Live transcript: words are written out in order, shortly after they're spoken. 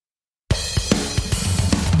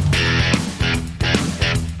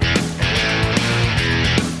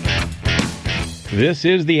This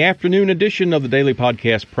is the afternoon edition of the Daily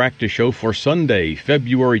Podcast Practice Show for Sunday,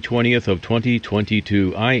 February 20th of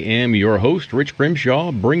 2022. I am your host, Rich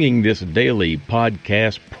Grimshaw, bringing this daily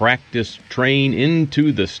podcast practice train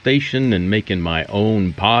into the station and making my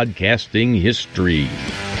own podcasting history.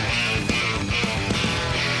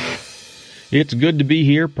 It's good to be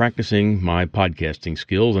here practicing my podcasting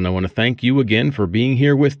skills, and I want to thank you again for being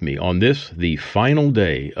here with me on this, the final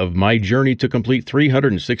day of my journey to complete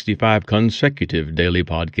 365 consecutive daily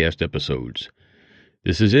podcast episodes.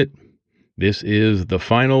 This is it. This is the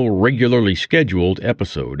final regularly scheduled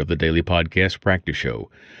episode of the Daily Podcast Practice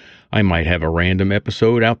Show. I might have a random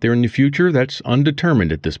episode out there in the future. That's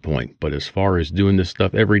undetermined at this point, but as far as doing this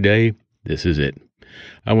stuff every day, this is it.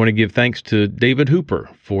 I want to give thanks to David Hooper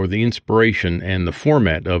for the inspiration and the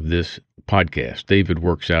format of this podcast. David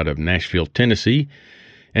works out of Nashville, Tennessee,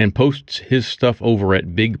 and posts his stuff over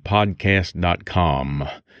at bigpodcast.com.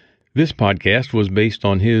 This podcast was based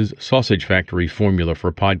on his Sausage Factory formula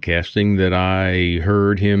for podcasting that I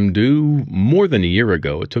heard him do more than a year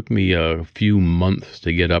ago. It took me a few months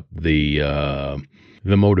to get up the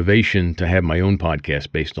motivation to have my own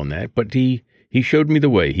podcast based on that, but he showed me the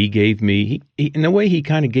way. He gave me, in a way, he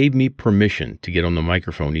kind of gave me permission to get on the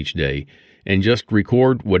microphone each day and just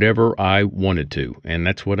record whatever I wanted to, and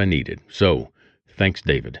that's what I needed. So, thanks,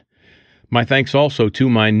 David. My thanks also to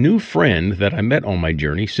my new friend that I met on my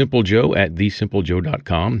journey, Simple Joe at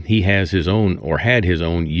thesimplejoe.com. He has his own, or had his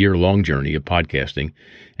own, year-long journey of podcasting,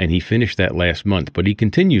 and he finished that last month, but he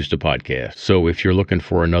continues to podcast. So if you're looking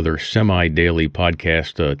for another semi-daily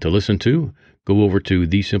podcast to listen to, go over to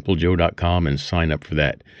thesimplejoe.com and sign up for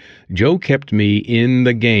that. Joe kept me in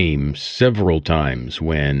the game several times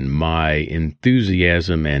when my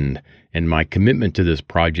enthusiasm and my commitment to this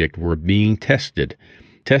project were being tested.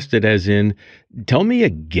 Tested as in, tell me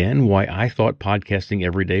again why I thought podcasting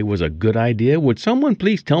every day was a good idea. Would someone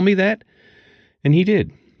please tell me that? And he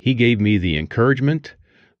did. He gave me the encouragement,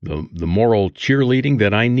 the moral cheerleading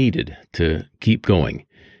that I needed to keep going.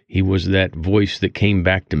 He was that voice that came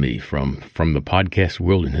back to me from the podcast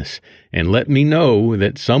wilderness and let me know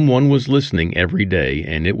that someone was listening every day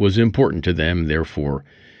and it was important to them, therefore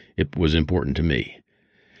it was important to me.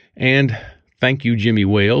 And thank you, Jimmy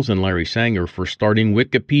Wales and Larry Sanger, for starting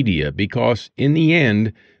Wikipedia, because in the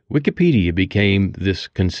end, Wikipedia became this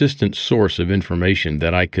consistent source of information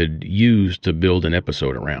that I could use to build an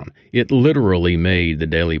episode around. It literally made the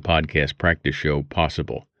Daily Podcast Practice Show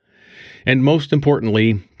possible. And most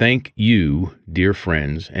importantly, thank you, dear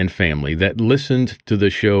friends and family that listened to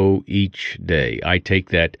the show each day. I take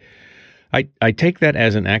that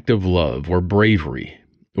as an act of love or bravery,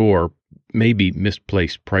 or maybe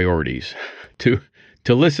misplaced priorities, to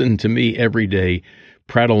listen to me every day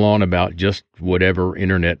prattle on about just whatever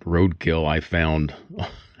internet roadkill I found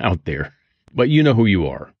out there. But you know who you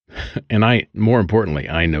are. And more importantly,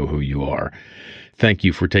 I know who you are. Thank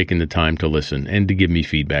you for taking the time to listen and to give me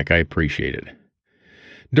feedback. I appreciate it.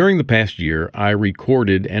 During the past year, I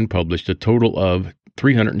recorded and published a total of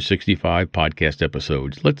 365 podcast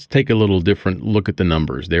episodes. Let's take a little different look at the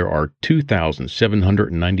numbers. There are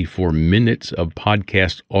 2,794 minutes of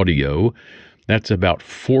podcast audio. That's about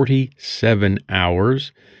 47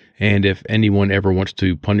 hours. And if anyone ever wants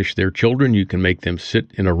to punish their children, you can make them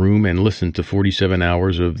sit in a room and listen to 47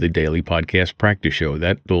 hours of the Daily Podcast Practice Show.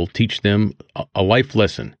 That will teach them a life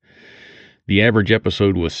lesson. The average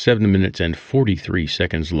episode was 7 minutes and 43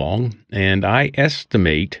 seconds long, and I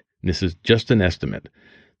estimate, this is just an estimate,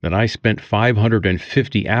 that I spent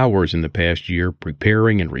 550 hours in the past year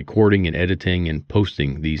preparing and recording and editing and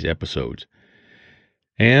posting these episodes.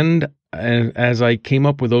 And as I came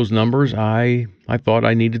up with those numbers, I thought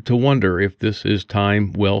I needed to wonder if this is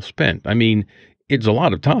time well spent. I mean, it's a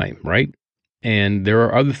lot of time, right? And there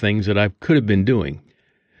are other things that I could have been doing.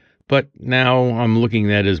 But now I'm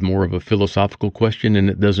looking at it as more of a philosophical question, and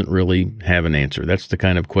it doesn't really have an answer. That's the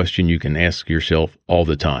kind of question you can ask yourself all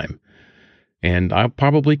the time. And I'll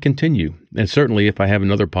probably continue. And certainly if I have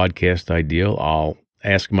another podcast idea, I'll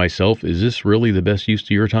ask myself, is this really the best use of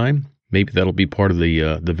your time? Maybe that'll be part of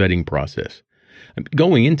the vetting process.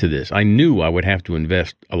 Going into this, I knew I would have to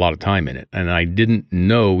invest a lot of time in it, and I didn't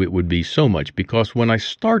know it would be so much because when I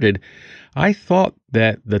started, I thought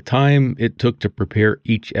that the time it took to prepare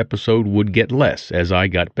each episode would get less as I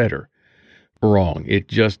got better. Wrong. It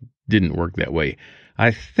just didn't work that way.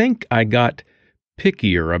 I think I got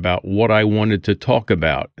pickier about what I wanted to talk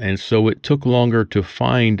about, and so it took longer to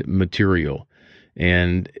find material.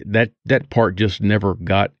 And that part just never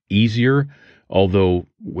got easier, although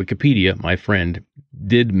Wikipedia, my friend,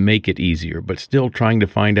 did make it easier, but still trying to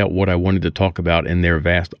find out what I wanted to talk about in their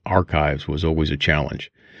vast archives was always a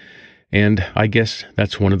challenge. And I guess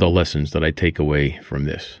that's one of the lessons that I take away from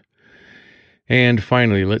this. And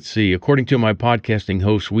finally, let's see. According to my podcasting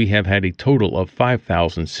host, we have had a total of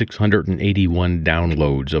 5,681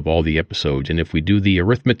 downloads of all the episodes. And if we do the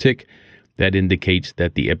arithmetic, that indicates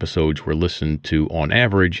that the episodes were listened to on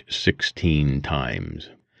average 16 times.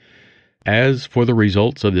 As for the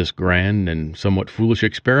results of this grand and somewhat foolish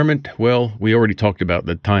experiment, well, we already talked about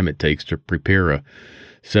the time it takes to prepare a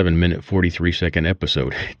 7-minute, 43-second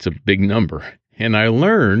episode. It's a big number. And I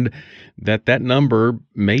learned that that number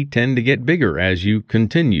may tend to get bigger as you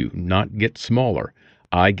continue, not get smaller.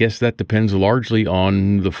 I guess that depends largely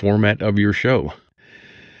on the format of your show.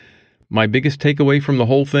 My biggest takeaway from the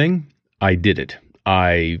whole thing, I did it.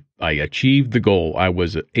 I achieved the goal. I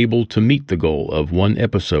was able to meet the goal of one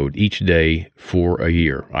episode each day for a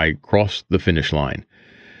year. I crossed the finish line.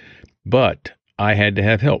 But I had to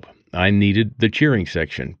have help. I needed the cheering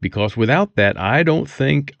section, because without that, I don't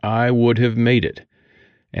think I would have made it.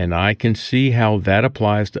 And I can see how that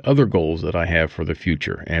applies to other goals that I have for the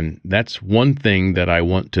future. And that's one thing that I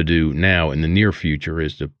want to do now in the near future,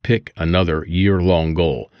 is to pick another year-long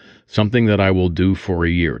goal. Something that I will do for a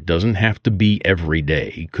year. It doesn't have to be every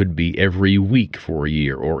day. It could be every week for a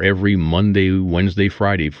year, or every Monday, Wednesday,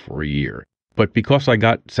 Friday for a year. But because I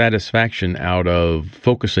got satisfaction out of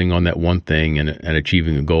focusing on that one thing and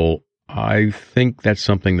achieving a goal, I think that's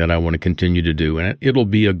something that I want to continue to do. And it'll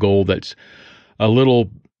be a goal that's a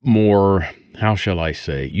little more, how shall I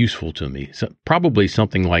say, useful to me. So probably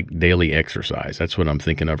something like daily exercise. That's what I'm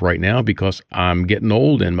thinking of right now, because I'm getting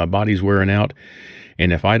old and my body's wearing out.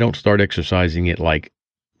 And if I don't start exercising it like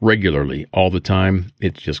regularly all the time,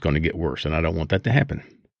 it's just going to get worse. And I don't want that to happen.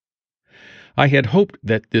 I had hoped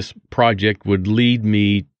that this project would lead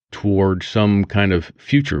me toward some kind of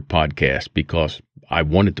future podcast, because I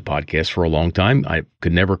wanted to podcast for a long time. I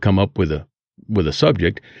could never come up with a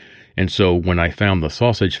subject. And so when I found the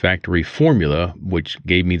Sausage Factory formula, which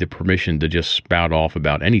gave me the permission to just spout off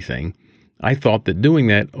about anything, I thought that doing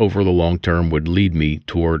that over the long term would lead me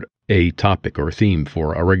toward a topic or theme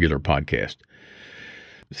for a regular podcast.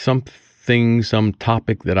 Some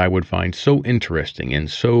topic that I would find so interesting and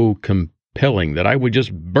so compelling that I would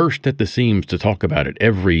just burst at the seams to talk about it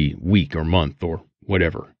every week or month or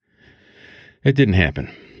whatever. It didn't happen.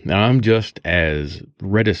 I'm just as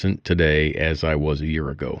reticent today as I was a year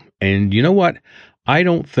ago. And you know what? I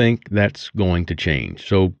don't think that's going to change.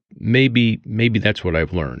 So maybe that's what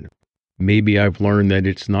I've learned. Maybe I've learned that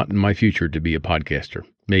it's not in my future to be a podcaster.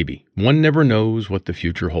 Maybe. One never knows what the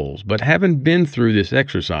future holds. But having been through this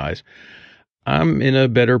exercise, I'm in a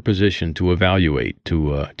better position to evaluate,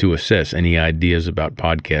 to assess any ideas about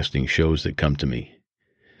podcasting shows that come to me.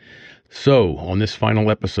 So, on this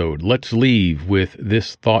final episode, let's leave with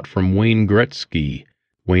this thought from Wayne Gretzky.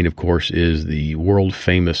 Wayne, of course, is the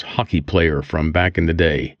world-famous hockey player from back in the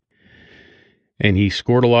day. And he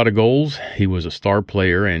scored a lot of goals. He was a star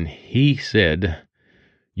player, and he said,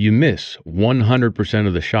 "You miss 100%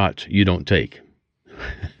 of the shots you don't take."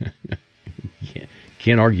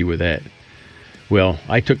 Can't argue with that. Well,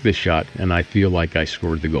 I took this shot, and I feel like I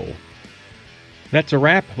scored the goal. That's a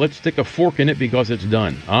wrap. Let's stick a fork in it because it's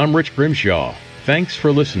done. I'm Rich Grimshaw. Thanks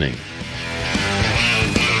for listening.